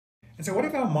And so what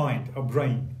if our mind, our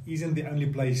brain, isn't the only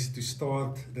place to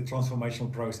start the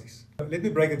transformational process? Let me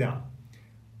break it down.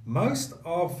 Most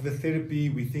of the therapy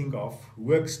we think of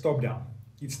works top-down.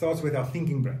 It starts with our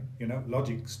thinking brain,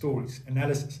 logic, stories,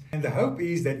 analysis. And the hope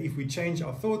is that if we change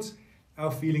our thoughts,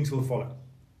 our feelings will follow.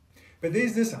 But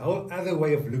there's this whole other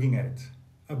way of looking at it,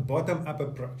 a bottom-up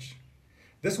approach.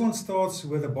 This one starts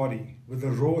with the body, with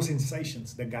the raw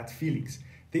sensations, the gut feelings,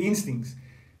 the instincts,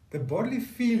 the bodily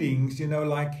feelings,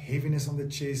 like heaviness on the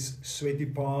chest, sweaty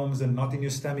palms, and knot in your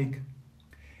stomach.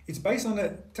 It's based on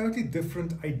a totally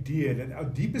different idea that our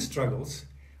deepest struggles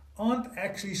aren't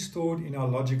actually stored in our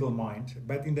logical mind,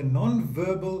 but in the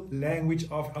non-verbal language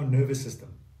of our nervous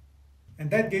system. And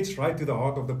that gets right to the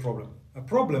heart of the problem. A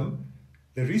problem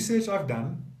the research I've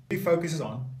done really focuses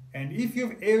on, and if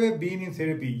you've ever been in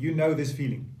therapy, you know this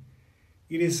feeling.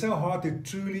 It is so hard to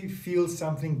truly feel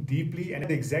something deeply and at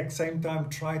the exact same time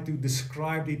try to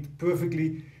describe it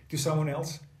perfectly to someone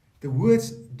else. The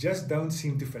words just don't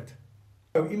seem to fit.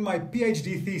 So in my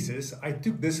PhD thesis, I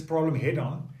took this problem head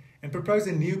on and proposed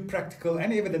a new practical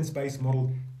and evidence-based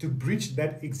model to bridge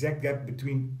that exact gap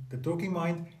between the talking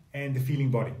mind and the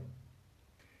feeling body.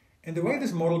 And the way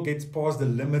this model gets past the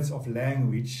limits of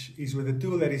language is with a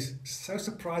tool that is so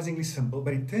surprisingly simple,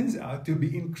 but it turns out to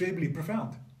be incredibly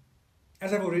profound.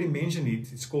 As I've already mentioned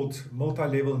it's called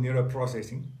Multi-Level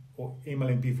Neuro-Processing, or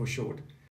MLNP for short.